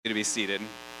to be seated.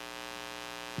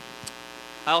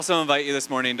 I also invite you this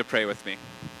morning to pray with me.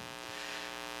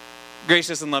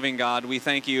 Gracious and loving God, we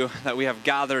thank you that we have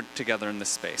gathered together in this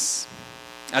space.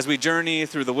 As we journey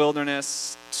through the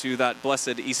wilderness to that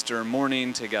blessed Easter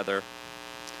morning together,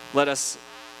 let us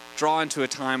draw into a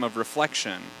time of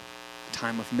reflection, a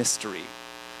time of mystery,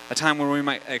 a time where we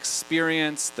might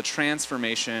experience the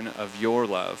transformation of your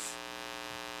love,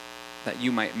 that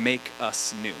you might make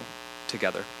us new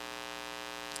together.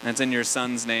 And it's in your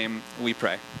Son's name we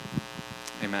pray.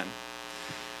 Amen.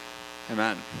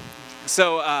 Amen.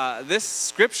 So this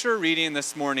scripture reading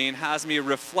this morning has me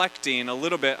reflecting a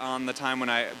little bit on the time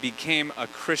when I became a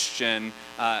Christian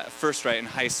first right in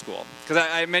high school.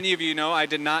 Because many of you know I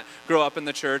did not grow up in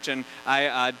the church, and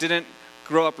I didn't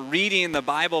grow up reading the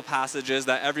Bible passages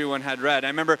that everyone had read. I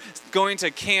remember going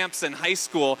to camps in high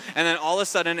school, and then all of a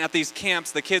sudden at these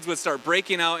camps, the kids would start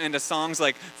breaking out into songs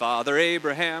like Father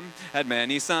Abraham had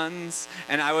many sons,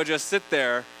 and I would just sit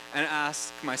there and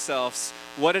ask myself,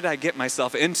 what did I get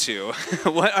myself into?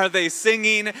 What are they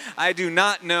singing? I do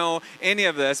not know any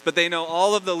of this, but they know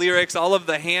all of the lyrics, all of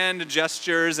the hand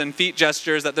gestures and feet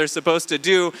gestures that they're supposed to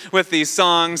do with these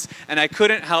songs, and I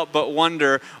couldn't help but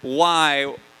wonder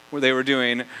why they were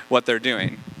doing what they're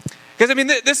doing. Because,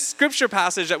 this scripture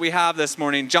passage that we have this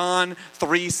morning, John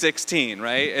 3:16,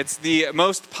 right? It's the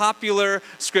most popular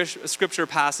scripture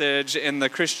passage in the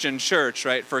Christian church,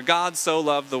 right? For God so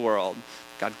loved the world,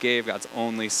 God gave God's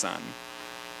only Son,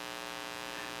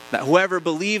 that whoever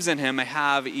believes in him may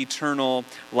have eternal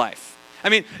life.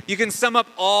 You can sum up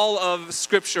all of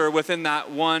Scripture within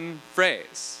that one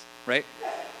phrase, right?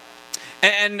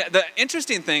 And the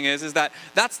interesting thing is that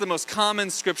that's the most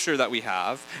common scripture that we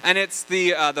have, and it's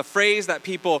the phrase that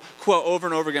people quote over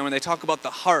and over again when they talk about the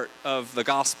heart of the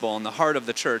gospel and the heart of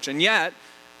the church. And yet,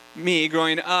 me,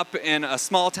 growing up in a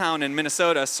small town in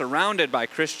Minnesota surrounded by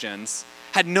Christians,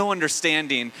 had no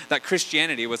understanding that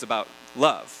Christianity was about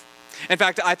love. In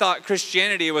fact, I thought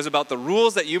Christianity was about the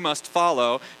rules that you must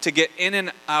follow to get in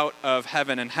and out of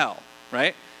heaven and hell,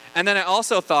 right? And then I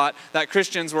also thought that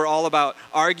Christians were all about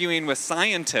arguing with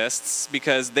scientists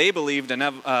because they believed in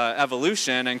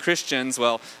evolution, and Christians,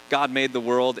 well, God made the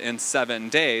world in 7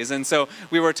 days. And so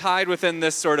we were tied within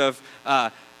this sort of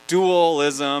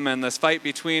dualism and this fight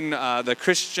between the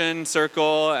Christian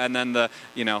circle and then the,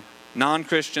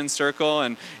 non-Christian circle.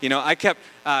 And, I kept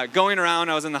going around.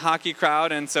 I was in the hockey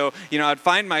crowd, and so, I'd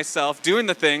find myself doing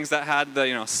the things that had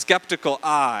the, skeptical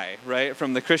eye, right,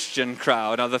 from the Christian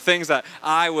crowd, the things that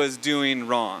I was doing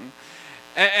wrong.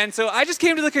 And so I just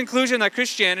came to the conclusion that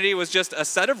Christianity was just a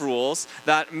set of rules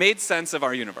that made sense of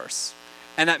our universe,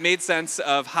 and that made sense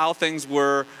of how things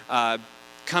were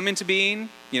come into being,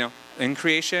 in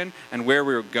creation, and where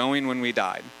we were going when we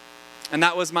died. And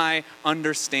that was my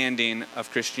understanding of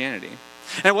Christianity.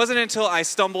 And it wasn't until I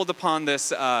stumbled upon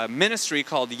this ministry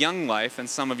called Young Life, and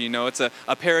some of you know it's a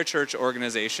parachurch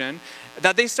organization,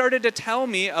 that they started to tell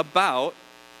me about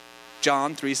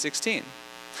John 3:16.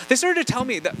 They started to tell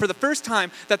me that for the first time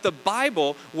that the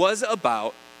Bible was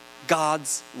about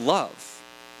God's love.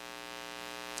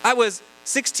 I was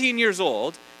 16 years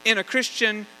old in a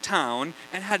Christian town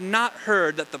and had not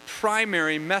heard that the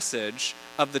primary message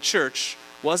of the church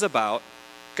was about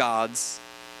God's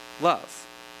love.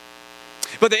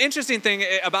 But the interesting thing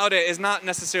about it is not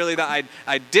necessarily that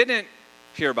I didn't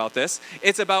hear about this.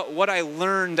 It's about what I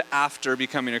learned after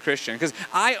becoming a Christian. Because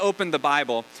I opened the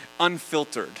Bible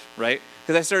unfiltered, right?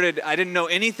 Because I didn't know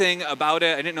anything about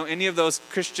it. I didn't know any of those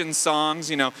Christian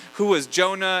songs. Who was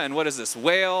Jonah, and what is this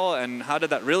whale, and how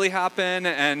did that really happen?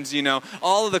 And,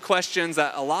 all of the questions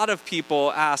that a lot of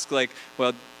people ask, like,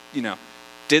 well,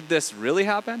 did this really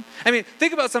happen?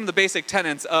 Think about some of the basic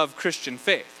tenets of Christian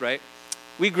faith, right?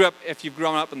 If you've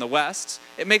grown up in the West,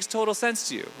 it makes total sense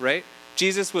to you, right?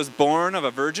 Jesus was born of a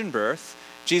virgin birth,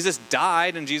 Jesus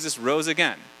died, and Jesus rose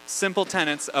again. Simple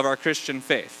tenets of our Christian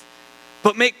faith.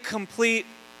 But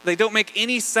they don't make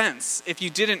any sense if you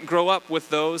didn't grow up with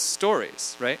those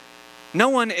stories, right? No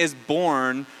one is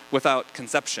born without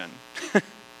conception.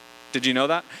 Did you know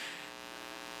that?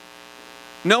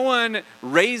 No one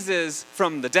raises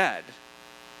from the dead.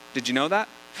 Did you know that?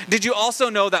 Did you also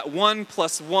know that 1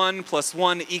 + 1 +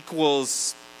 1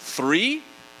 = 3?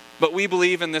 But we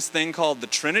believe in this thing called the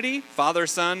Trinity, Father,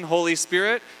 Son, Holy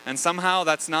Spirit, and somehow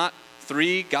that's not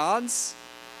 3 gods?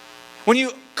 When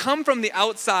you come from the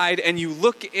outside and you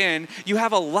look in, you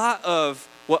have a lot of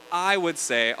what I would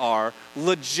say are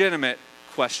legitimate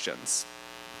questions.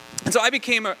 And so I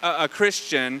became a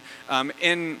Christian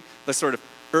in the sort of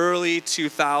early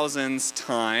 2000s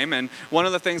time, and one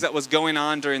of the things that was going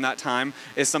on during that time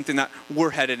is something that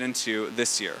we're headed into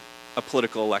this year, a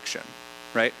political election.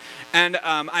 right? And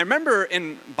I remember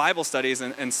in Bible studies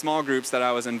and small groups that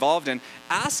I was involved in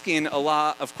asking a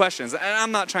lot of questions. And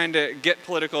I'm not trying to get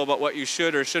political about what you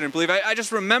should or shouldn't believe. I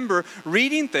just remember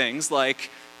reading things like,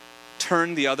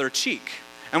 turn the other cheek.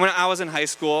 And when I was in high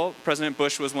school, President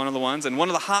Bush was one of the ones. And one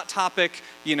of the hot topic,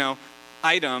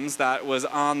 items that was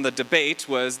on the debate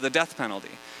was the death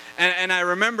penalty. And I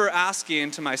remember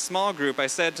asking to my small group, I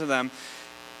said to them,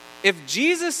 if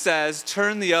Jesus says,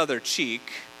 turn the other cheek,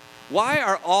 why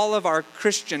are all of our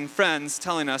Christian friends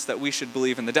telling us that we should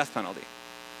believe in the death penalty?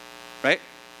 Right?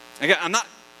 Again, I'm not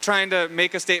trying to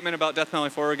make a statement about death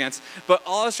penalty for or against, but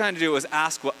all I was trying to do was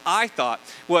ask what I thought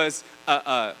was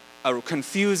a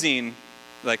confusing,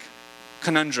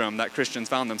 conundrum that Christians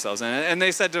found themselves in. And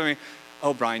they said to me,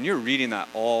 oh, Brian, you're reading that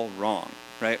all wrong.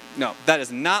 Right? No, that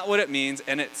is not what it means,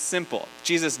 and it's simple.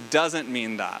 Jesus doesn't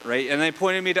mean that, right? And they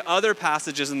pointed me to other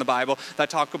passages in the Bible that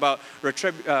talk about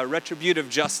retributive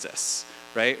justice,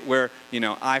 right? Where,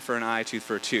 eye for an eye, tooth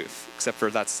for a tooth, except for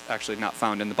that's actually not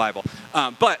found in the Bible.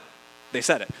 But they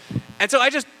said it. And so I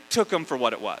just took them for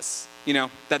what it was,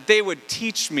 that they would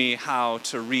teach me how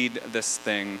to read this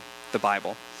thing, the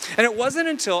Bible. And it wasn't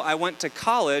until I went to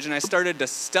college and I started to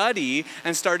study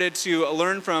and started to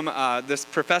learn from this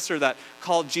professor that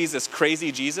called Jesus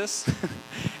Crazy Jesus.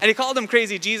 And he called him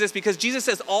Crazy Jesus because Jesus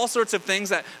says all sorts of things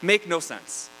that make no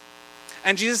sense.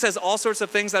 And Jesus says all sorts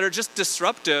of things that are just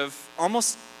disruptive,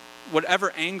 almost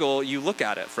whatever angle you look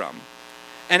at it from.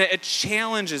 And it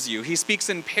challenges you. He speaks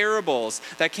in parables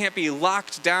that can't be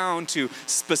locked down to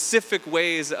specific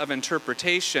ways of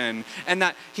interpretation. And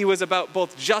that he was about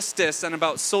both justice and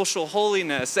about social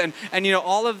holiness. And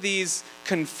all of these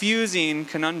confusing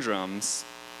conundrums.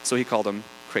 So he called him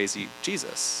Crazy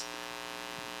Jesus.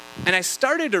 And I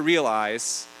started to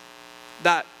realize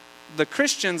that the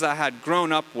Christians I had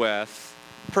grown up with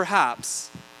perhaps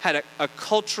had a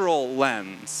cultural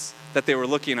lens that they were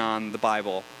looking on the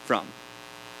Bible from.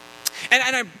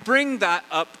 And I bring that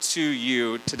up to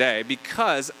you today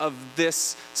because of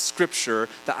this scripture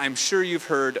that I'm sure you've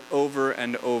heard over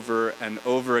and over and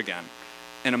over again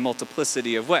in a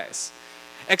multiplicity of ways.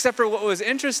 Except for what was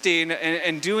interesting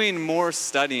in doing more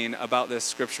studying about this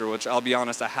scripture, which I'll be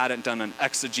honest, I hadn't done an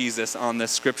exegesis on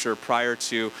this scripture prior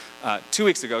to 2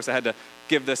 weeks ago, because I had to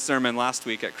give this sermon last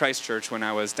week at Christ Church when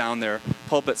I was down there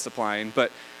pulpit supplying.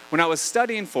 But when I was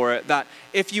studying for it, that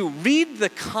if you read the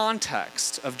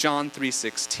context of John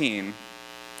 3:16,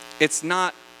 it's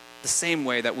not the same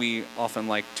way that we often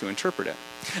like to interpret it.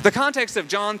 The context of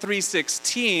John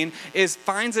 3:16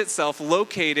 finds itself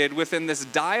located within this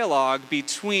dialogue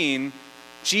between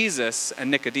Jesus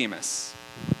and Nicodemus.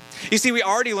 You see, we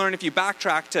already learned, if you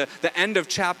backtrack to the end of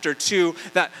chapter 2,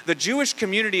 that the Jewish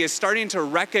community is starting to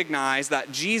recognize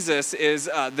that Jesus is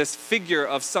this figure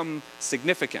of some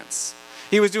significance.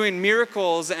 He was doing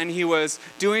miracles and he was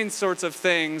doing sorts of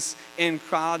things in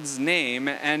God's name,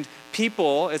 and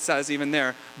people, it says even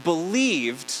there,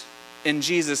 believed in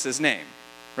Jesus' name,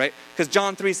 right? Because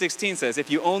John 3:16 says,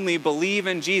 if you only believe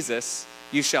in Jesus,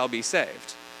 you shall be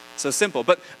saved. So simple.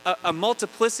 But a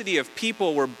multiplicity of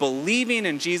people were believing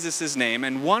in Jesus' name,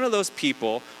 and one of those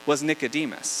people was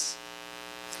Nicodemus.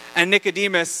 And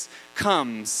Nicodemus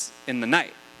comes in the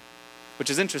night, which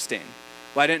is interesting.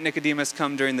 Why didn't Nicodemus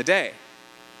come during the day?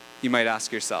 You might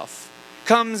ask yourself.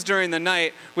 Comes during the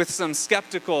night with some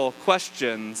skeptical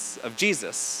questions of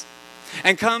Jesus.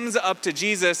 And comes up to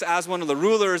Jesus as one of the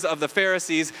rulers of the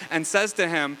Pharisees and says to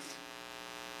him,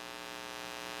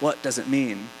 what does it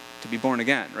mean to be born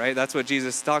again, right? That's what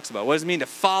Jesus talks about. What does it mean to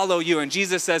follow you? And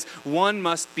Jesus says, one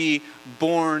must be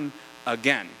born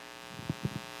again.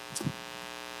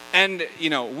 And,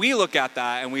 we look at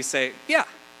that and we say, yeah,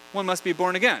 one must be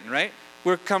born again, right?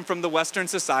 We come from the Western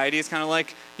society. It's kind of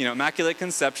like, Immaculate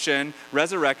Conception,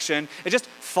 resurrection. It just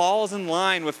falls in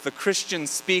line with the Christian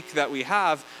speak that we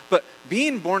have. But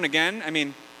being born again,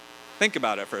 think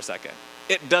about it for a second.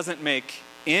 It doesn't make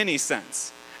any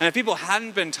sense. And if people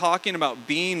hadn't been talking about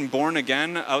being born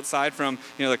again outside from,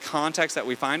 the context that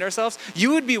we find ourselves,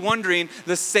 you would be wondering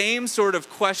the same sort of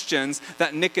questions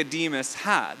that Nicodemus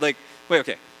had. Like, wait,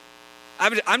 okay.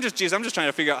 I'm just trying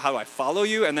to figure out how I follow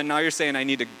you, and then now you're saying I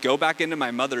need to go back into my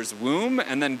mother's womb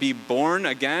and then be born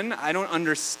again? I don't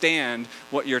understand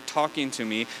what you're talking to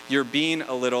me. You're being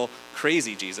a little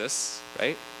crazy, Jesus,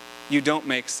 right? You don't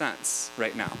make sense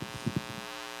right now.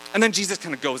 And then Jesus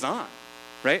kind of goes on,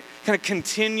 right? Kind of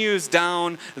continues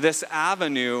down this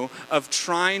avenue of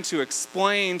trying to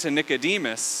explain to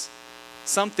Nicodemus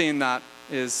something that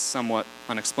is somewhat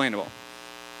unexplainable.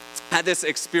 had this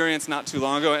experience not too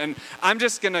long ago, and I'm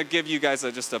just going to give you guys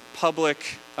just a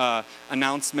public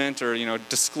announcement or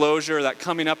disclosure that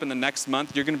coming up in the next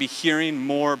month, you're going to be hearing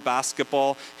more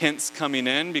basketball hints coming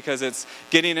in because it's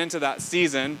getting into that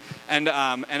season. And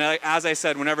as I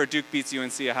said, whenever Duke beats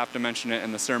UNC, I have to mention it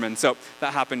in the sermon. So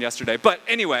that happened yesterday. But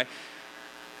anyway,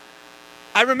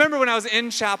 I remember when I was in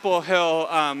Chapel Hill,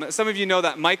 some of you know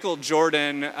that Michael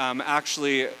Jordan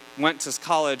actually went to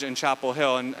college in Chapel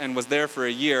Hill and was there for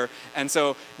a year. And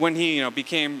so when he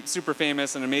became super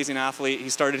famous, an amazing athlete, he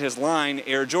started his line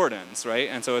Air Jordans, right?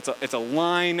 And so it's a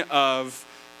line of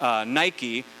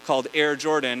Nike called Air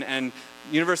Jordan, and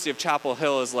University of Chapel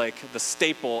Hill is like the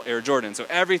staple Air Jordan. So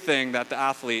everything that the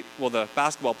athlete, the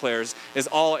basketball players, is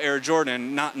all Air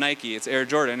Jordan, not Nike, it's Air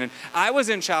Jordan. And I was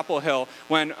in Chapel Hill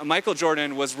when Michael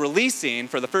Jordan was releasing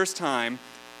for the first time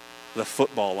the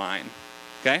football line,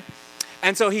 okay?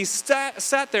 And so he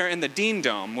sat there in the Dean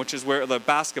Dome, which is where the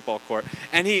basketball court,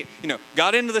 and he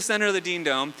got into the center of the Dean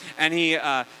Dome, and he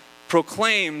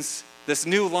proclaims this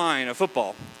new line of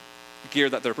football gear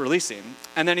that they're releasing.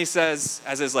 And then he says,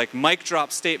 as his mic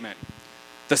drop statement,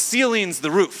 "The ceiling's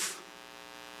the roof."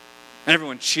 And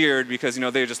everyone cheered because,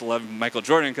 they just love Michael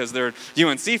Jordan because they're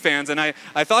UNC fans. And I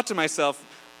thought to myself,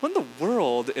 what in the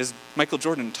world is Michael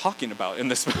Jordan talking about in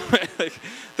this moment?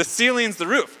 The ceiling's the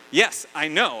roof. Yes, I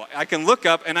know. I can look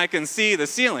up and I can see the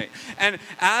ceiling. And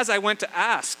as I went to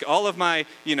ask all of my,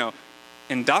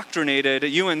 indoctrinated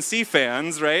UNC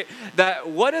fans, right, that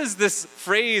what does this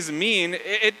phrase mean?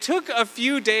 It took a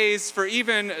few days for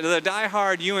even the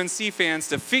diehard UNC fans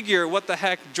to figure what the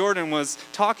heck Jordan was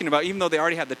talking about, even though they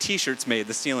already had the t-shirts made,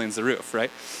 "The ceiling's the roof,"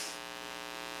 right?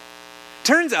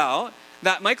 Turns out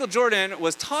that Michael Jordan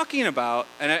was talking about,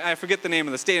 and I forget the name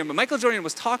of the stadium, but Michael Jordan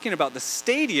was talking about the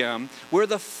stadium where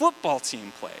the football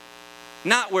team played.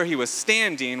 Not where he was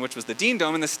standing, which was the Dean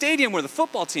Dome. And the stadium where the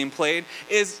football team played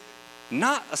is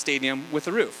not a stadium with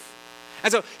a roof.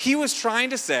 And so he was trying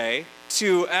to say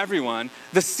to everyone,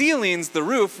 the ceiling's the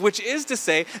roof, which is to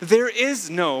say there is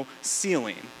no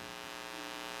ceiling.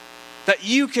 That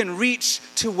you can reach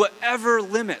to whatever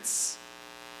limits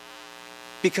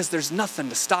because there's nothing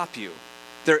to stop you.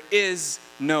 There is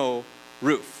no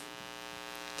roof.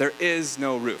 There is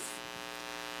no roof.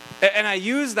 And I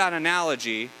use that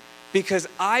analogy because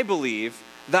I believe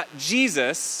that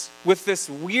Jesus, with this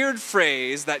weird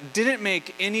phrase that didn't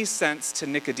make any sense to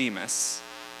Nicodemus,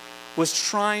 was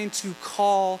trying to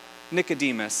call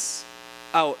Nicodemus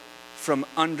out from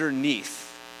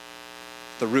underneath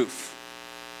the roof.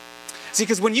 See,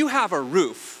 because when you have a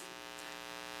roof,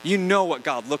 you know what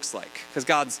God looks like, because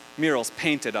God's mural's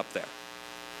painted up there.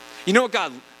 You know what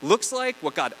God looks like,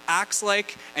 what God acts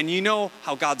like, and you know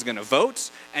how God's going to vote,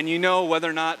 and you know whether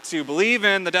or not to believe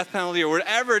in the death penalty or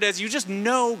whatever it is. You just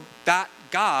know that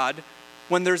God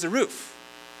when there's a roof.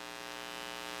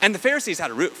 And the Pharisees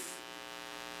had a roof.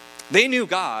 They knew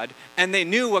God, and they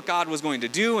knew what God was going to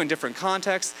do in different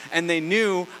contexts, and they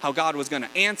knew how God was going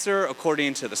to answer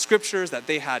according to the scriptures that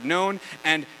they had known,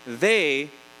 and they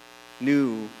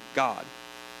knew God.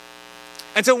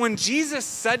 And so when Jesus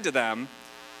said to them,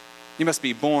 "You must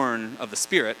be born of the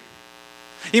Spirit,"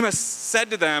 he must said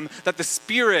to them that the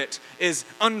Spirit is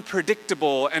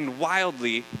unpredictable and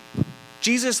wildly,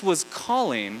 Jesus was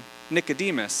calling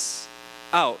Nicodemus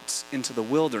out into the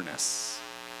wilderness.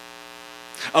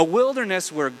 A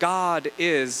wilderness where God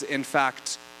is, in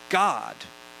fact, God.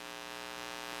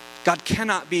 God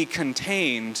cannot be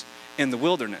contained in the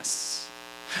wilderness.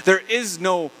 There is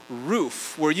no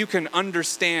roof where you can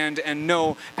understand and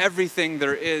know everything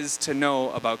there is to know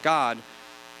about God.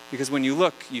 Because when you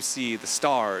look, you see the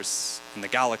stars and the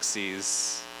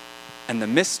galaxies and the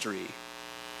mystery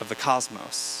of the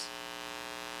cosmos.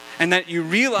 And that you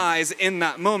realize in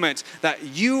that moment that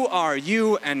you are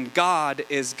you and God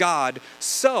is God.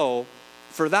 So,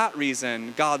 for that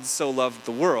reason, God so loved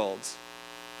the world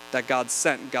that God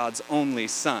sent God's only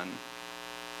Son.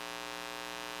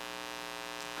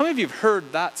 How many of you have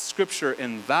heard that scripture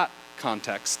in that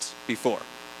context before?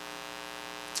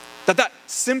 That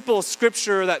simple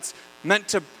scripture that's meant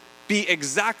to be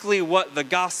exactly what the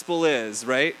gospel is,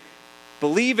 right?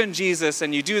 Believe in Jesus,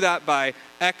 and you do that by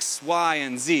X, Y,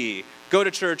 and Z. Go to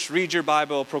church, read your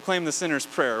Bible, proclaim the sinner's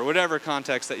prayer, or whatever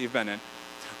context that you've been in,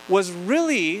 was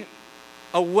really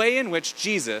a way in which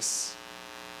Jesus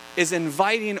is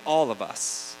inviting all of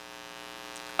us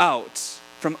out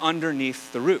from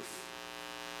underneath the roof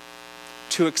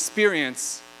to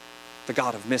experience the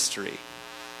God of mystery,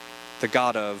 the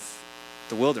God of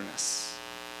the wilderness.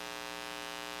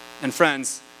 And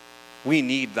friends, we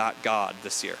need that God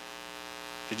this year.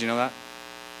 Did you know that?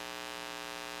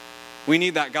 We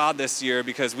need that God this year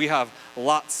because we have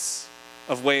lots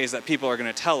of ways that people are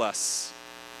going to tell us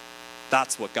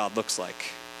that's what God looks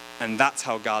like, and that's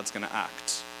how God's going to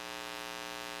act.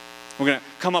 We're going to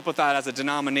come up with that as a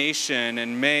denomination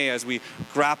in May as we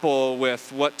grapple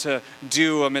with what to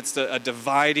do amidst a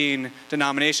dividing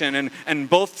denomination. And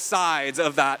both sides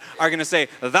of that are going to say,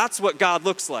 that's what God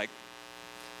looks like.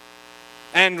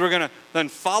 And we're going to then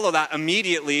follow that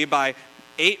immediately by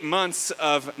 8 months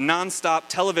of nonstop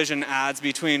television ads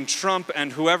between Trump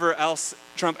and whoever else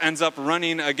Trump ends up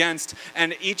running against.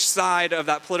 And each side of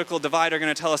that political divide are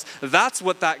going to tell us that's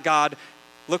what that God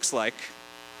looks like.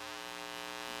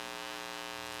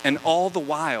 And all the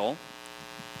while,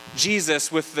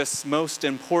 Jesus, with this most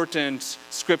important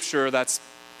scripture that's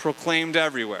proclaimed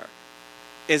everywhere,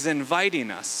 is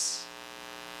inviting us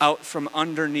out from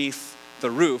underneath the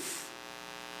roof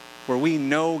where we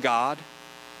know God,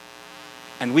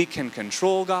 and we can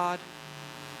control God,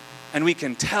 and we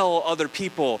can tell other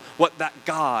people what that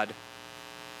God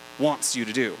wants you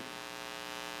to do.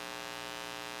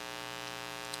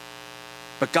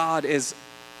 But God is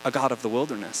a God of the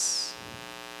wilderness.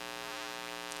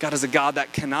 God is a God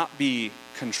that cannot be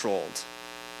controlled.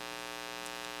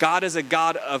 God is a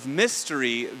God of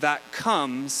mystery that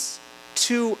comes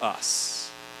to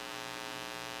us,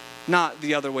 not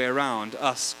the other way around,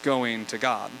 us going to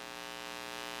God.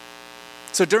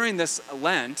 So during this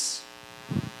Lent,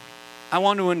 I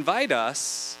want to invite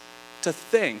us to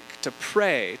think, to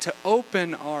pray, to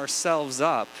open ourselves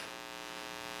up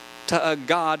to a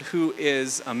God who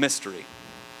is a mystery.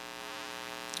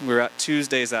 We're at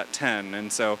Tuesdays at 10,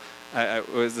 and so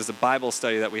there's a Bible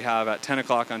study that we have at 10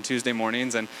 o'clock on Tuesday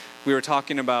mornings, and we were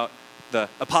talking about the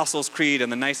Apostles' Creed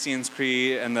and the Nicene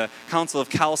Creed and the Council of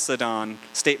Chalcedon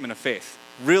statement of faith.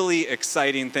 Really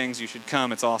exciting things. You should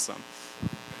come. It's awesome.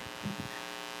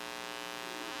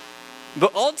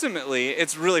 But ultimately,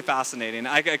 it's really fascinating.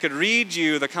 I could read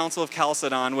you the Council of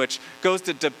Chalcedon, which goes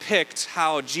to depict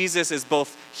how Jesus is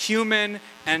both human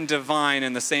and divine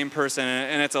in the same person.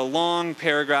 And it's a long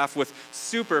paragraph with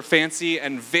super fancy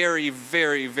and very,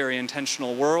 very, very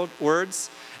intentional words.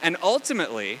 And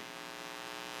ultimately,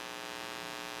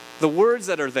 the words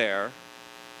that are there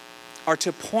are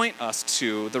to point us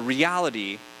to the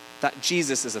reality that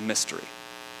Jesus is a mystery.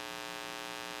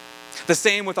 The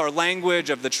same with our language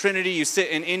of the Trinity. You sit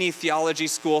in any theology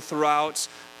school throughout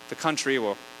the country,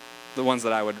 well, the ones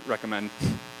that I would recommend,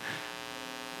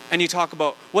 and you talk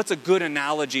about what's a good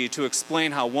analogy to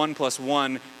explain how 1 +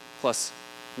 1 +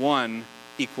 1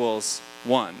 =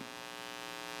 1.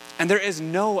 And there is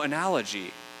no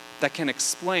analogy that can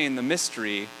explain the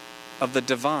mystery of the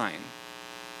divine.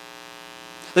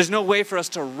 There's no way for us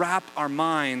to wrap our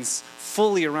minds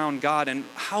fully around God, and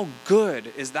how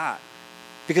good is that?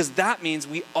 Because that means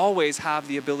we always have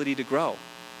the ability to grow,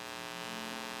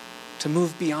 to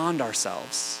move beyond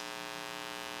ourselves,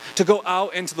 to go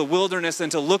out into the wilderness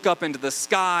and to look up into the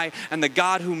sky, and the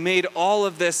God who made all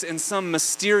of this in some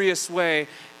mysterious way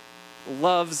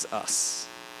loves us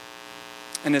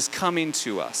and is coming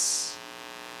to us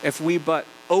if we but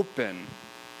open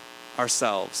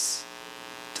ourselves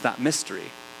to that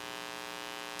mystery.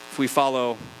 If we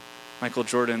follow Michael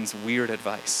Jordan's weird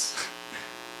advice.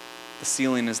 The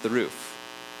ceiling is the roof.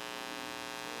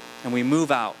 And we move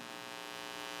out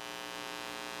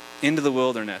into the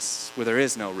wilderness where there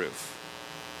is no roof.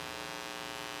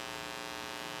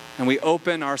 And we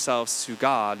open ourselves to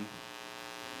God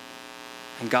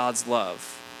and God's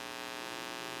love.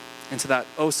 And to that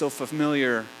oh so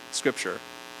familiar scripture,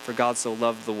 for God so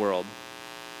loved the world,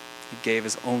 he gave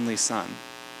his only Son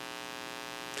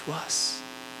to us.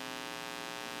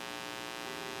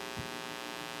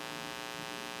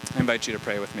 I invite you to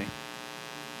pray with me.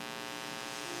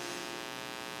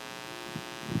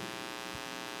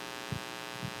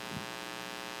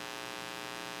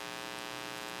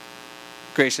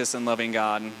 Gracious and loving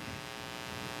God,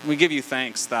 we give you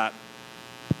thanks that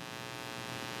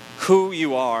who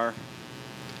you are,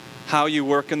 how you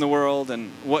work in the world,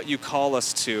 and what you call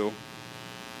us to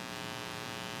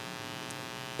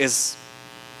is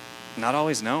not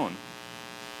always known.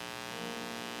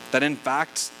 That in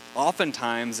fact,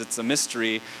 oftentimes it's a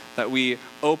mystery that we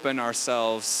open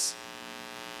ourselves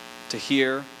to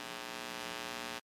hear